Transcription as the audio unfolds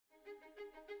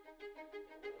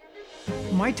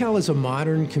Mitel is a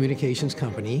modern communications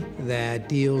company that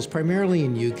deals primarily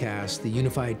in UCaaS, the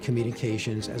Unified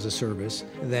Communications as a Service,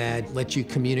 that lets you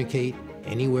communicate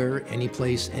anywhere,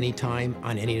 anyplace, anytime,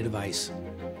 on any device.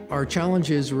 Our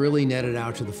challenges really netted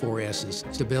out to the 4 S's: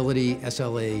 stability,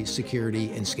 SLA,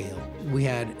 security, and scale. We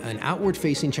had an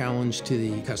outward-facing challenge to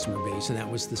the customer base, and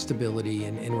that was the stability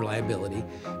and reliability.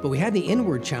 But we had the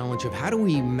inward challenge of how do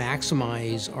we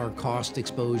maximize our cost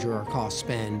exposure, our cost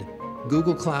spend.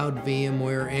 Google Cloud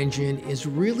VMware Engine is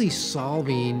really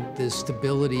solving the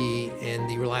stability and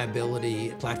the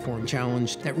reliability platform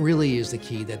challenge. That really is the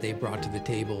key that they brought to the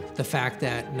table. The fact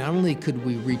that not only could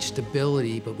we reach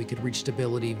stability, but we could reach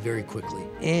stability very quickly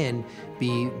and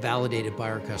be validated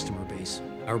by our customer base.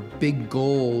 Our big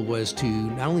goal was to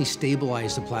not only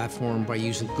stabilize the platform by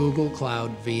using Google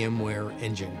Cloud VMware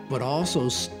Engine, but also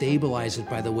stabilize it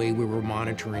by the way we were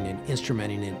monitoring and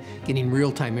instrumenting it, getting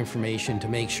real-time information to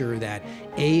make sure that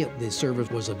A, the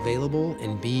service was available,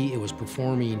 and B, it was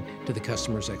performing to the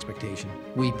customer's expectation.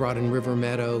 We brought in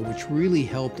RiverMeadow, which really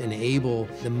helped enable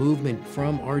the movement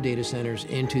from our data centers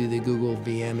into the Google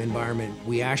VM environment.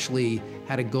 We actually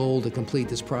had a goal to complete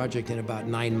this project in about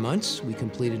 9 months. We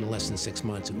completed in less than 6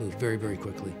 months. It moved very, very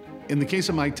quickly. In the case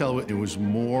of Mitel, it was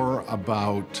more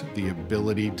about the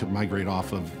ability to migrate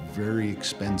off of very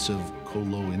expensive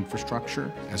colo infrastructure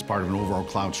as part of an overall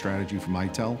cloud strategy for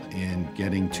Mitel and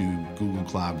getting to Google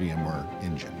Cloud VMware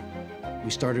Engine.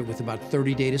 We started with about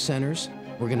 30 data centers.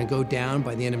 We're going to go down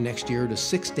by the end of next year to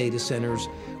 6 data centers,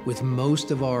 with most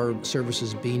of our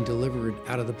services being delivered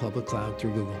out of the public cloud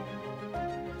through Google.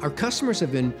 Our customers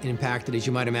have been impacted, as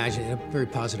you might imagine, in a very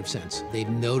positive sense. They've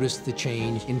noticed the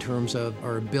change in terms of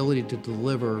our ability to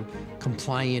deliver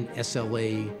compliant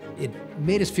SLA. It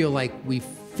made us feel like we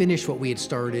finished what we had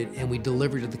started and we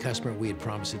delivered to the customer what we had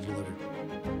promised to deliver.